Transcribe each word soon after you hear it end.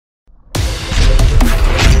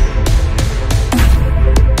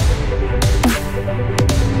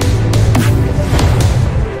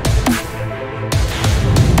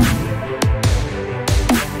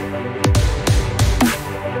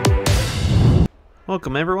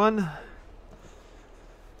Welcome everyone.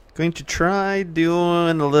 Going to try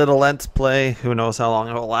doing a little Let's Play. Who knows how long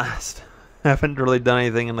it will last. Haven't really done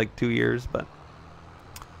anything in like 2 years, but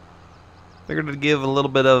figured to give a little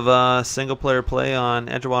bit of single player play on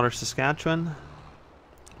EdgeWater, Saskatchewan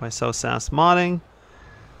by Sask modding.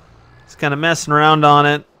 Just kind of messing around on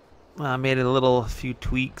it. Made a few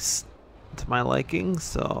tweaks to my liking,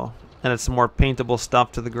 so added some more paintable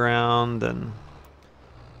stuff to the ground and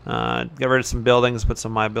got rid of some buildings, put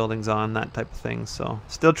some of my buildings on, that type of thing. So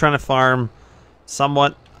still trying to farm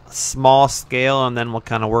somewhat small scale, and then we'll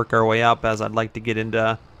kind of work our way up as I'd like to get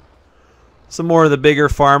into some more of the bigger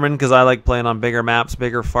farming, because I like playing on bigger maps,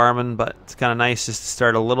 bigger farming, but it's kind of nice just to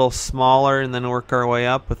start a little smaller and then work our way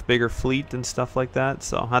up with bigger fleet and stuff like that.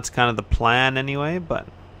 So that's kind of the plan anyway, but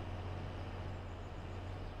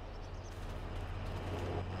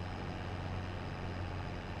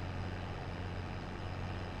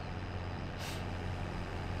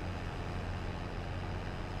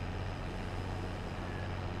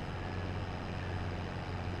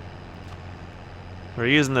we're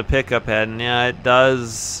using the pickup head, and yeah, it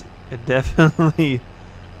definitely,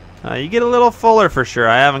 you get a little fuller for sure.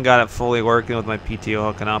 I haven't got it fully working with my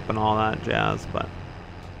PTO hooking up and all that jazz, but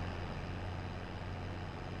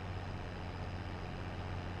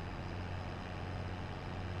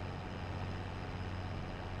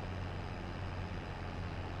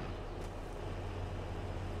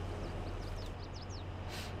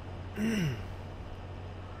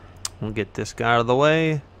we'll get this guy out of the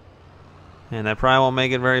way. And I probably won't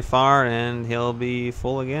make it very far, and he'll be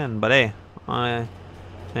full again. But hey,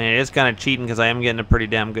 it is kind of cheating because I am getting a pretty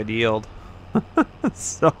damn good yield.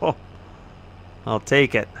 So, I'll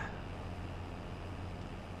take it.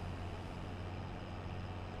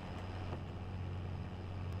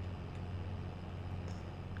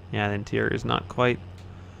 Yeah, the interior is not quite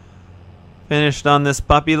finished on this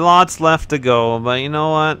puppy. Lots left to go, but you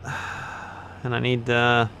know what? And I need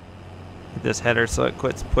to get this header so it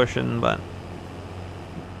quits pushing, but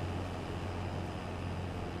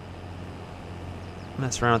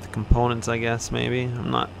mess around with the components, I guess, maybe. I'm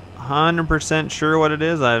not 100% sure what it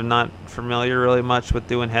is. I'm not familiar really much with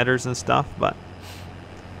doing headers and stuff, but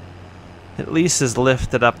at least has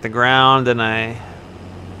lifted up the ground, and I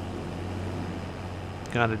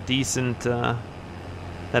got a decent that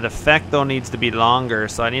effect though needs to be longer,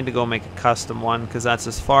 so I need to go make a custom one, because that's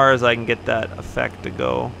as far as I can get that effect to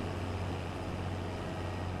go.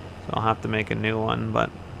 So I'll have to make a new one, but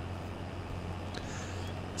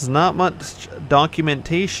there's not much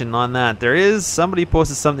documentation on that. There is, somebody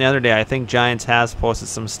posted something the other day. I think Giants has posted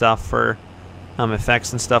some stuff for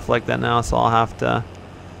effects and stuff like that now, so I'll have to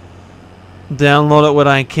download it when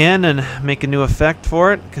I can and make a new effect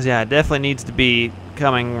for it, because yeah, it definitely needs to be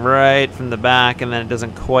coming right from the back, and then it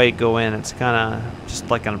doesn't quite go in. It's kind of just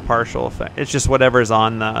like a partial effect. It's just whatever's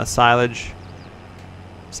on the silage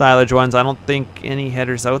ones. I don't think any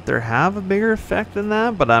headers out there have a bigger effect than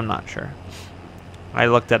that, but I'm not sure. I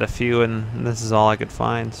looked at a few, and this is all I could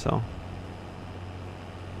find, so.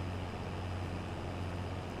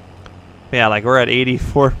 Yeah, like we're at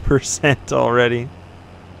 84% already.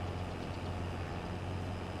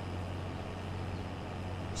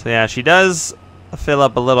 So yeah, she does fill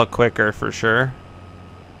up a little quicker for sure.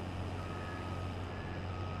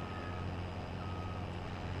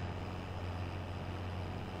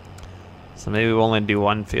 So maybe we'll only do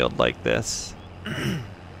one field like this.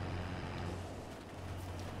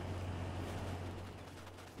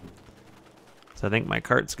 So I think my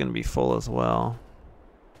cart's going to be full as well.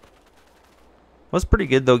 Was pretty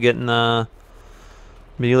good though, getting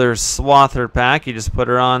Mueller's Swather pack. You just put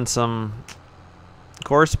her on some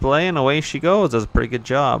course play and away she goes. Does a pretty good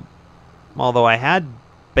job. Although I had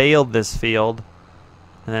baled this field,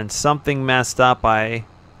 and then something messed up. I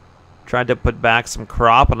tried to put back some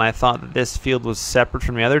crop, and I thought that this field was separate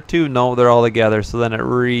from the other two. No, they're all together. So then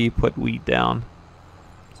it put wheat down.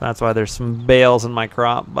 So that's why there's some bales in my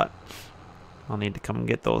crop, but I'll need to come and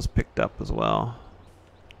get those picked up as well.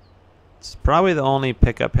 It's probably the only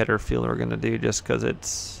pickup header field we're going to do, just because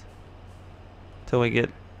it's till we get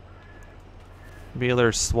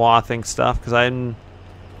Mueller's swathing stuff, because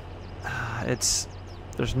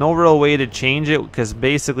there's no real way to change it, because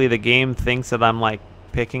basically the game thinks that I'm like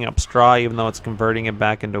picking up straw, even though it's converting it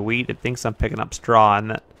back into wheat. It thinks I'm picking up straw,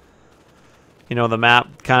 and that, you know, the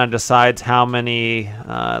map kind of decides how many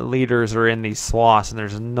liters are in these swaths, and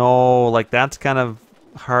there's no, like, that's kind of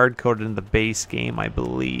hard-coded in the base game, I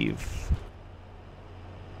believe.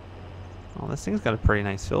 Oh, this thing's got a pretty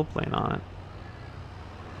nice fill plane on it.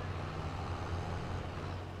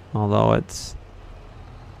 Although it's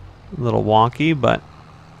a little wonky, but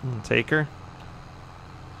I'll take her.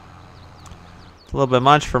 a little bit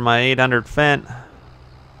much for my 800 Fent.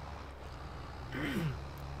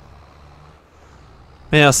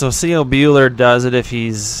 Yeah, so see how Bueller does it if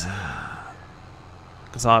he's...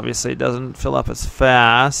 Because obviously it doesn't fill up as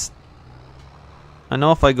fast. I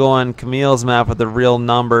know if I go on Camille's map with the real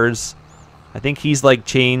numbers, I think he's like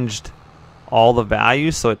changed all the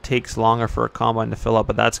values, so it takes longer for a combine to fill up,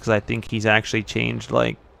 but that's because I think he's actually changed,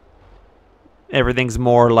 like, everything's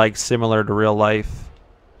more like similar to real life.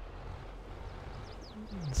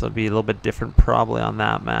 So it'd be a little bit different probably on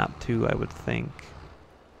that map too, I would think.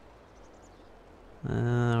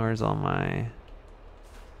 Where's all my...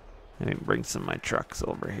 Let me bring some of my trucks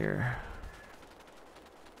over here.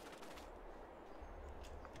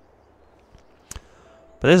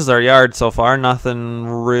 But this is our yard so far. Nothing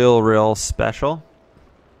real special.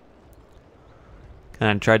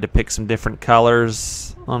 Kind of tried to pick some different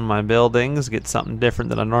colors on my buildings. Get something different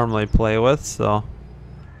than I normally play with, so...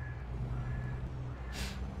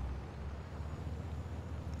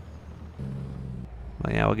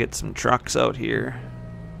 But yeah, we'll get some trucks out here.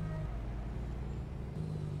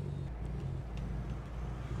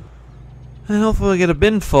 And hopefully we'll get a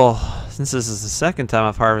bin full, since this is the second time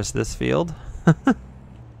I've harvested this field.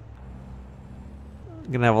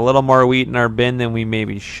 Gonna have a little more wheat in our bin than we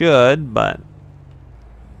maybe should, but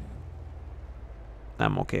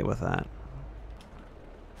I'm okay with that.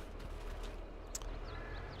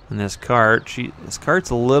 And this cart, this cart's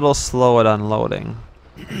a little slow at unloading.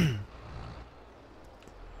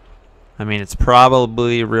 I mean, it's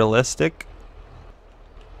probably realistic.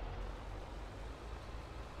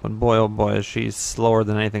 But boy, oh boy, is she slower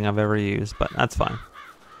than anything I've ever used. But that's fine.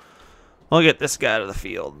 We'll get this guy out of the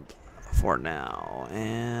field for now.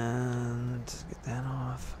 And get that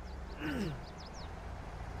off.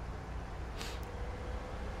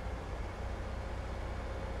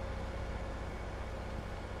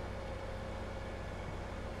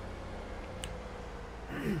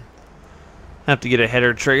 Have to get a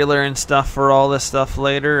header trailer and stuff for all this stuff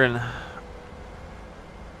later, and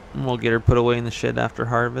we'll get her put away in the shed after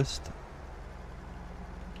harvest.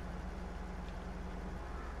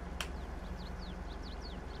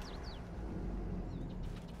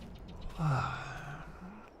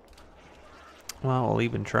 Well, we'll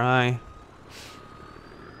even try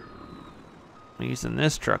using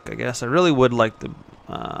this truck, I guess. I really would like to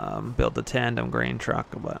build a tandem grain truck,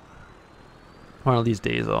 but one of these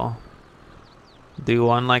days I'll do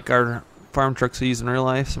one like our farm trucks we use in real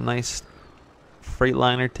life. Some nice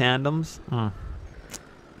Freightliner tandems.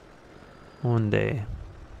 One day.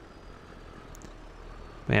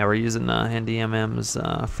 Yeah, we're using NDMM's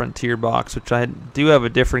Frontier box, which I do have a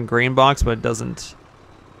different grain box, but it doesn't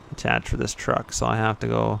attach for this truck, so I have to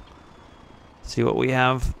go see what we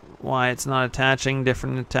have, why it's not attaching,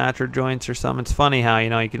 different attacher joints or something. It's funny how, you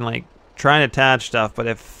know, you can like try and attach stuff, but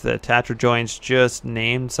if the attacher joints just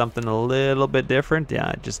named something a little bit different,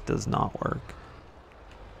 yeah, it just does not work.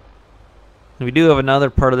 And we do have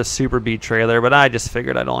another part of the Super B trailer, but I just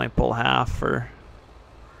figured I'd only pull half for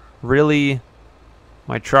really,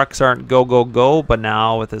 my trucks aren't go, but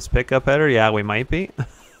now with this pickup header, yeah, we might be.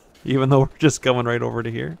 Even though we're just going right over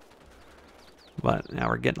to here. But now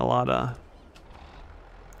we're getting a lot of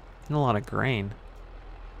grain.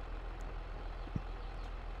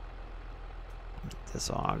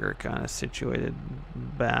 This auger kind of situated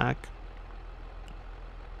back.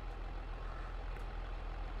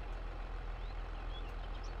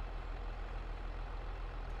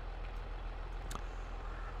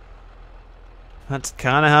 That's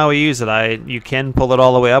kind of how we use it. You can pull it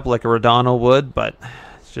all the way up like a Rodano would, but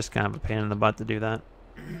it's just kind of a pain in the butt to do that.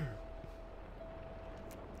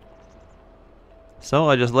 So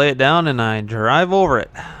I just lay it down and I drive over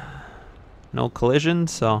it. No collision,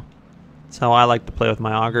 so that's how I like to play with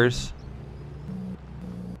my augers.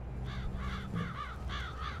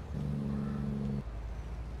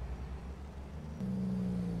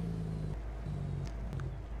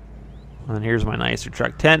 And here's my nicer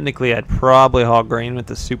truck. Technically, I'd probably haul grain with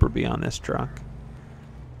the Super B on this truck.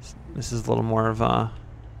 This is a little more of a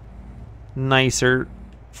nicer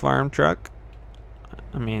farm truck.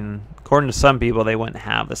 I mean, according to some people, they wouldn't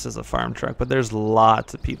have this as a farm truck, but there's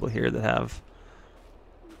lots of people here that have,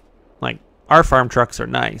 like, our farm trucks are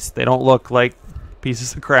nice. They don't look like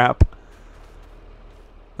pieces of crap.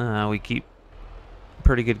 We keep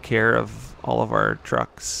pretty good care of all of our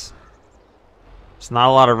trucks. There's not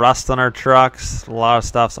a lot of rust on our trucks. A lot of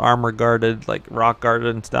stuff's armor guarded, like rock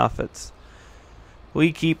guarded and stuff.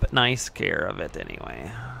 We keep nice care of it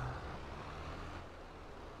anyway.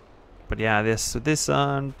 But yeah, this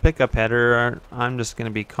pickup header, I'm just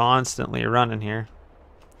gonna be constantly running here.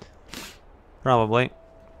 Probably.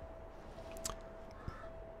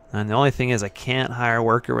 And the only thing is I can't hire a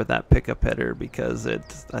worker with that pickup header because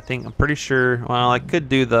I'm pretty sure, well, I could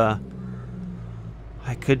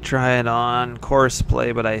try it on course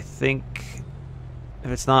play, but I think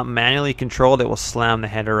if it's not manually controlled, it will slam the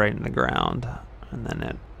header right in the ground. And then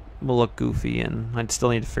it will look goofy, and I'd still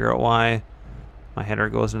need to figure out why my header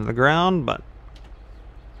goes into the ground, but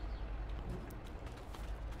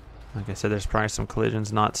like I said, there's probably some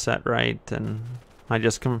collisions not set right, and I've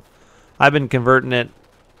been converting it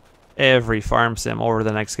every farm sim over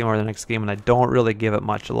the next game, and I don't really give it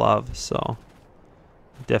much love, so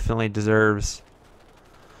it definitely deserves.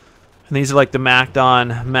 And these are like the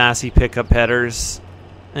Macdon Massey pickup headers,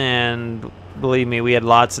 and believe me, we had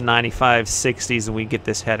lots of 9560s, and we get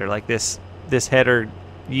this header. Like this header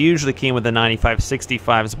usually came with the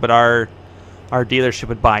 9565s, but our dealership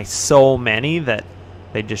would buy so many that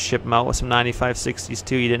they just ship them out with some 9560s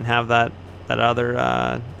too. You didn't have that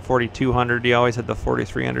other 4200. You always had the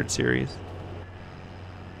 4300 series.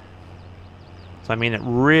 So I mean, it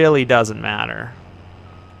really doesn't matter.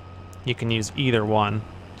 You can use either one.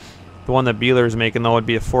 The one that Bueller is making though would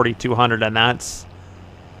be a 4200, and that's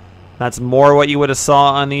more what you would have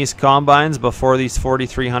saw on these combines before these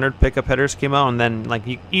 4300 pickup headers came out. And then like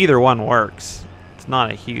either one works. It's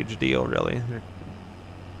not a huge deal really.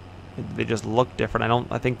 They just look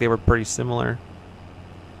different. I think they were pretty similar.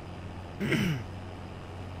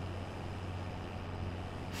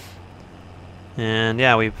 And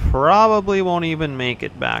yeah, we probably won't even make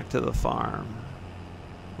it back to the farm.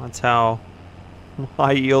 That's how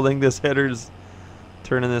high yielding this header's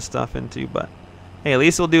turning this stuff into. But hey, at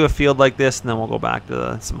least we'll do a field like this, and then we'll go back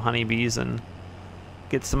to some honeybees and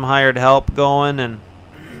get some hired help going, and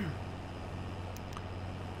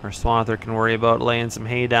our Swather can worry about laying some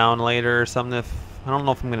hay down later or something. I don't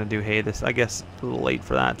know if I'm going to do hay this. I guess a little late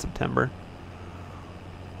for that, September.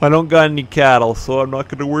 I don't got any cattle, so I'm not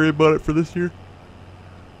going to worry about it for this year.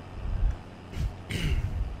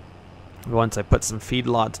 Once I put some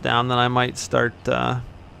feedlots down, then I might start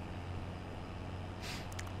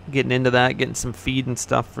getting into that, getting some feed and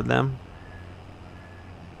stuff for them.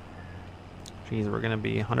 Jeez, we're going to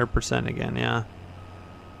be 100% again, yeah.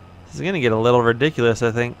 This is going to get a little ridiculous,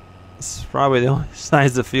 I think. This is probably the only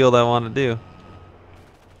size of field I want to do.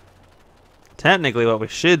 Technically, what we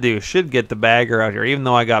should do, get the bagger out here. Even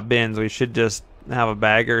though I got bins, we should just have a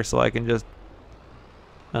bagger so I can just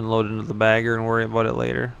unload into the bagger and worry about it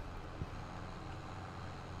later.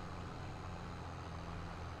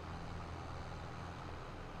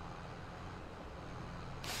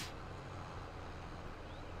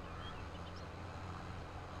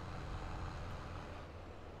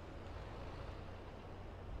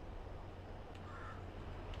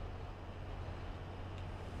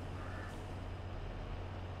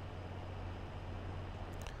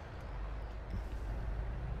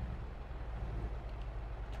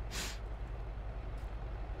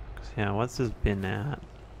 Yeah, what's this bin at?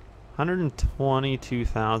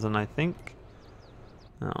 122,000, I think.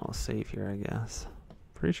 Oh, I'll save here, I guess.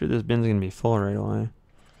 Pretty sure this bin's gonna be full right away.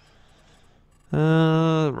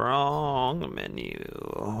 Wrong menu.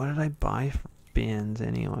 What did I buy for bins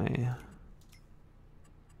anyway?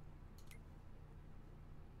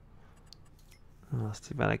 Oh, it's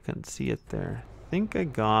too bad I couldn't see it there. I think I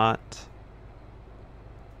got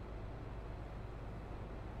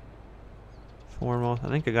foremost. I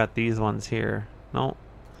think I got these ones here. No,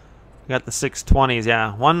 I got the 620s.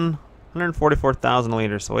 Yeah, 144,000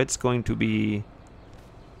 liters. So it's going to be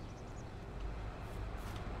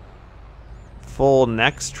full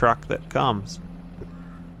next truck that comes.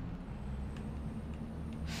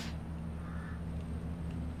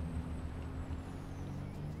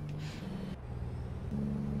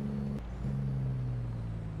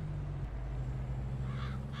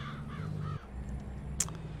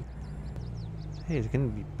 Hey, it's gonna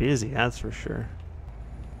be busy, that's for sure.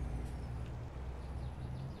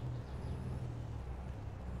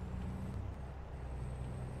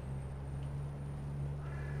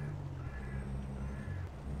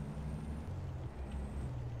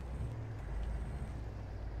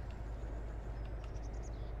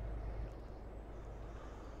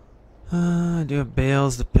 I do have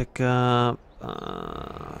bales to pick up.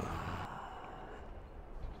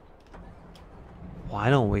 Why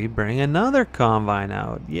don't we bring another combine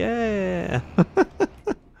out? Yeah.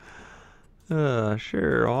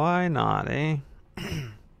 Sure, why not, eh?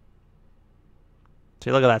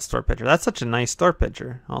 See, look at that store picture. That's such a nice store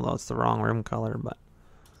picture. Although it's the wrong rim color, but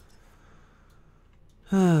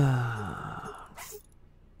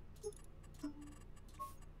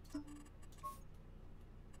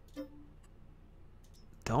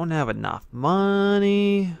don't have enough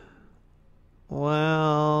money.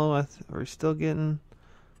 Well, we're still getting...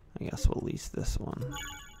 I guess we'll lease this one.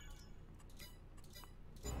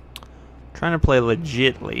 Trying to play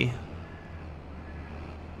legitly.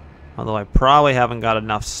 Although I probably haven't got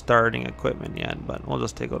enough starting equipment yet, but we'll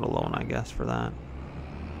just take out a loan, I guess, for that.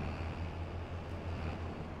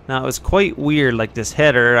 Now, it was quite weird, like this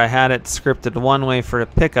header. I had it scripted one way for a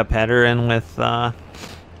pickup header, and with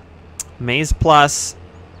Maze Plus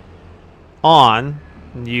on,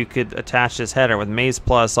 you could attach this header. With Maze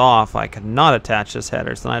Plus off, I could not attach this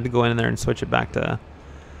header, so I had to go in there and switch it back to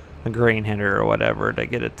a grain header or whatever to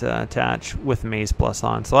get it to attach with Maze Plus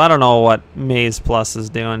on. So I don't know what Maze Plus is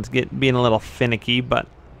doing. It's being a little finicky, but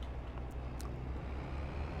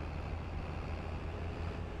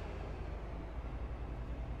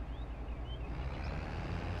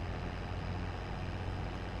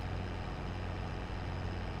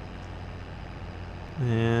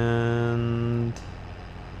and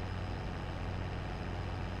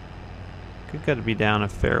could got to be down a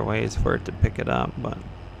fair ways for it to pick it up, but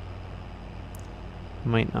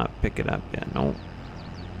might not pick it up yet. Nope.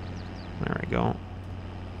 There we go.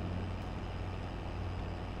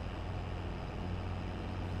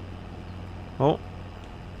 Oh.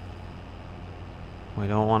 We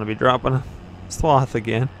don't want to be dropping a swath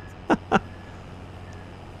again.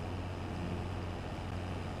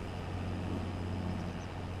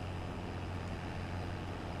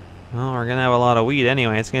 Well, we're going to have a lot of wheat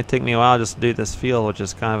anyway. It's going to take me a while just to do this field, which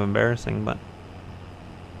is kind of embarrassing, but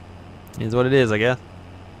it is what it is, I guess.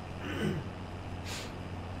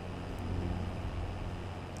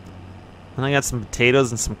 And I got some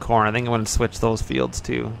potatoes and some corn. I think I'm going to switch those fields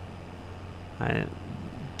too. I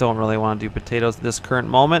don't really want to do potatoes at this current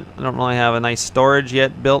moment. I don't really have a nice storage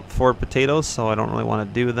yet built for potatoes, so I don't really want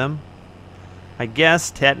to do them. I guess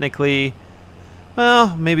technically,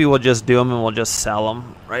 well, maybe we'll just do them and we'll just sell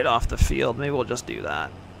them right off the field. Maybe we'll just do that.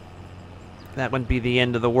 That wouldn't be the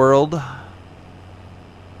end of the world.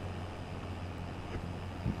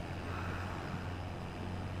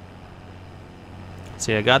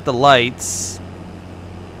 See, I got the lights.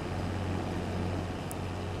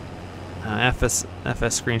 FS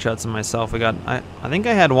screenshots of myself. We got. I think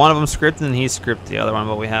I had one of them scripted and he scripted the other one,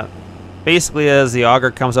 but we have basically as the auger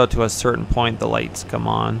comes out to a certain point, the lights come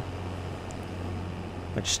on.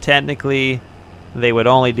 Which technically, they would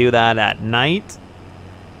only do that at night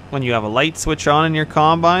when you have a light switch on in your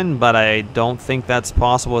combine, but I don't think that's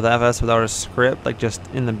possible with FS without a script, like just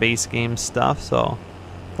in the base game stuff. So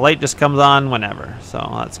the light just comes on whenever, so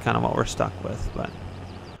that's kind of what we're stuck with, but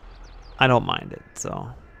I don't mind it, so.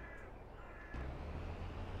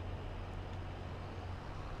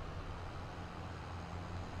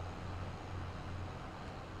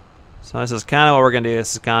 So this is kind of what we're going to do.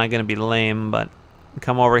 This is kind of going to be lame, but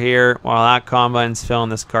come over here while that combine's filling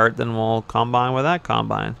this cart, then we'll combine with that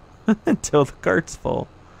combine until the cart's full.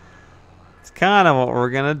 It's kind of what we're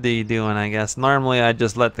going to be doing, I guess. Normally I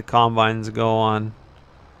just let the combines go on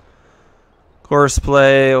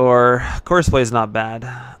Courseplay, or Courseplay is not bad.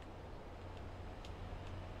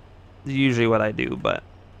 Usually what I do, but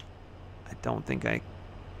I don't think I...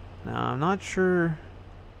 No, I'm not sure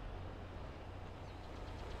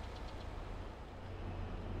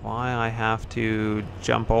why I have to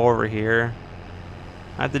jump over here.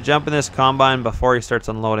 I have to jump in this combine before he starts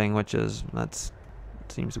unloading, which is, that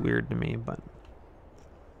seems weird to me, but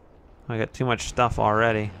I got too much stuff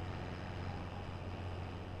already.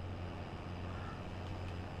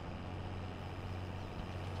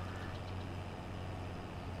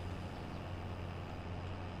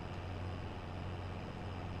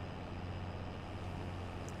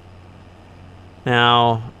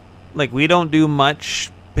 Now, like, we don't do much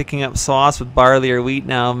picking up sauce with barley or wheat.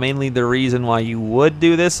 Now, mainly the reason why you would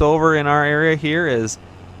do this over in our area here is,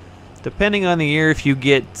 depending on the year, if you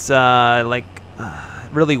get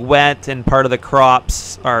really wet and part of the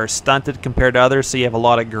crops are stunted compared to others, so you have a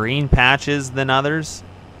lot of green patches than others.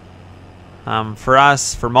 For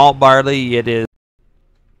us, for malt barley, it is.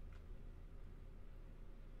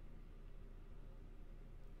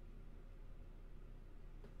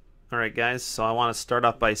 Alright guys, so I want to start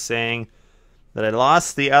off by saying that I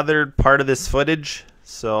lost the other part of this footage,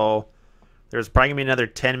 so there's probably going to be another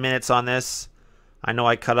 10 minutes on this. I know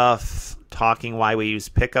I cut off talking why we use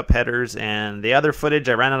pickup headers, and the other footage,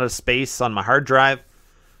 I ran out of space on my hard drive,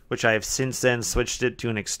 which I have since then switched it to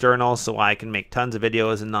an external so I can make tons of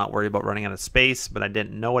videos and not worry about running out of space, but I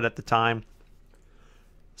didn't know it at the time.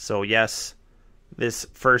 So yes, this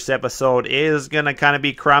first episode is going to kind of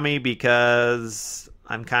be crummy because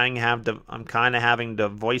I'm kind of having to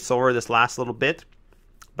voice over this last little bit,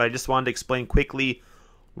 but I just wanted to explain quickly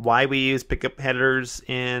why we use pickup headers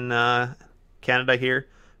in Canada here,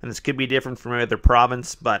 and this could be different from every other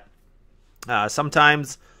province, but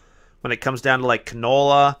sometimes when it comes down to like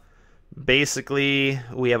canola, basically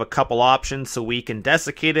we have a couple options. So we can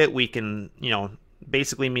desiccate it, we can,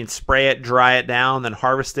 basically mean spray it, dry it down, then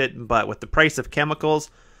harvest it. But with the price of chemicals,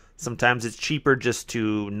 sometimes it's cheaper just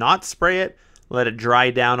to not spray it, let it dry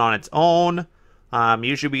down on its own.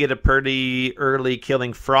 Usually we get a pretty early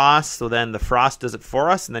killing frost, so then the frost does it for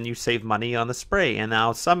us, and then you save money on the spray. And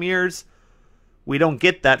now some years we don't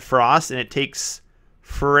get that frost, and it takes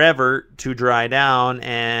forever to dry down,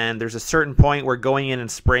 and there's a certain point where going in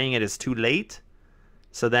and spraying it is too late.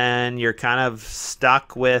 So then you're kind of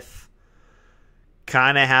stuck with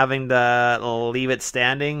kind of having to leave it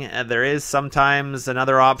standing. There is sometimes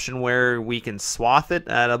another option where we can swath it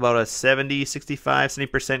at about a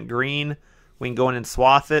 70% green. We can go in and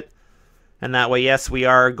swath it, and that way, yes, we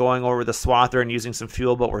are going over the swather and using some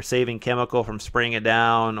fuel, but we're saving chemical from spraying it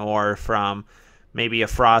down, or from maybe a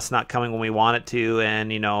frost not coming when we want it to,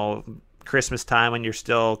 and Christmas time when you're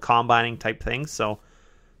still combining type things. So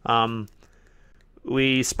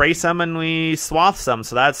we spray some and we swath some.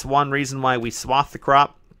 So that's one reason why we swath the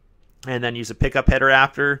crop and then use a pickup header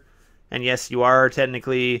after. And yes, you are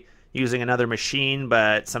technically using another machine,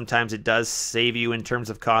 but sometimes it does save you in terms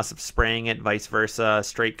of cost of spraying it, vice versa,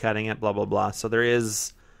 straight cutting it, blah blah blah. So there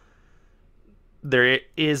is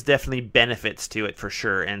definitely benefits to it for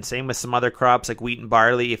sure. And same with some other crops like wheat and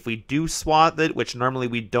barley. If we do swath it, which normally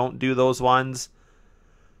we don't do those ones,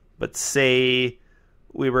 but say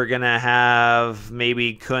we were gonna have,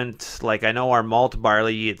 maybe couldn't, like I know our malt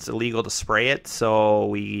barley, it's illegal to spray it,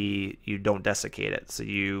 so you don't desiccate it. So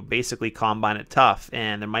you basically combine it tough,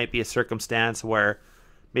 and there might be a circumstance where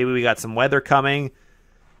maybe we got some weather coming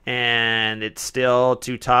and it's still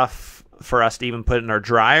too tough for us to even put it in our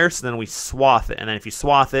dryer, so then we swath it. And then if you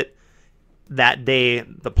swath it, that day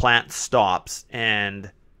the plant stops,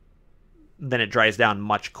 and then it dries down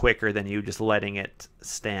much quicker than you just letting it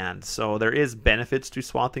stand. So there is benefits to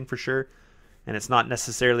swathing for sure, and it's not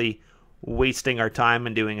necessarily wasting our time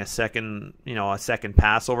and doing a second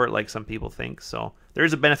pass over it like some people think. So there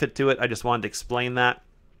is a benefit to it. I just wanted to explain that,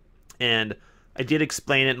 and I did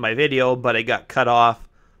explain it in my video, but it got cut off,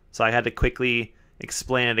 so I had to quickly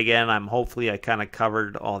explain it again. Hopefully I kind of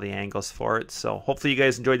covered all the angles for it. So hopefully you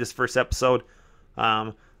guys enjoyed this first episode.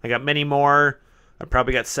 I got many more. I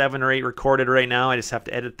probably got 7 or 8 recorded right now. I just have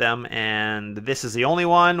to edit them, and this is the only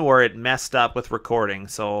one where it messed up with recording,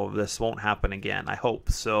 so this won't happen again, I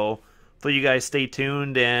hope. So hopefully you guys stay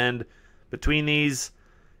tuned, and between these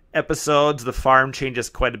episodes the farm changes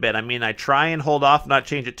quite a bit. I try and hold off, not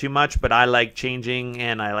change it too much, but I like changing,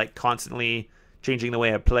 and I like constantly changing the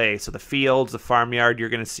way I play. So the fields, the farmyard, you're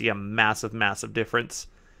going to see a massive difference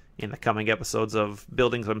in the coming episodes of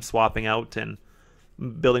buildings I'm swapping out and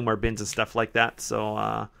building more bins and stuff like that.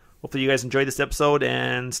 So hopefully you guys enjoyed this episode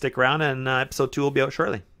and stick around, and episode 2 will be out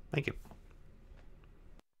shortly. Thank you.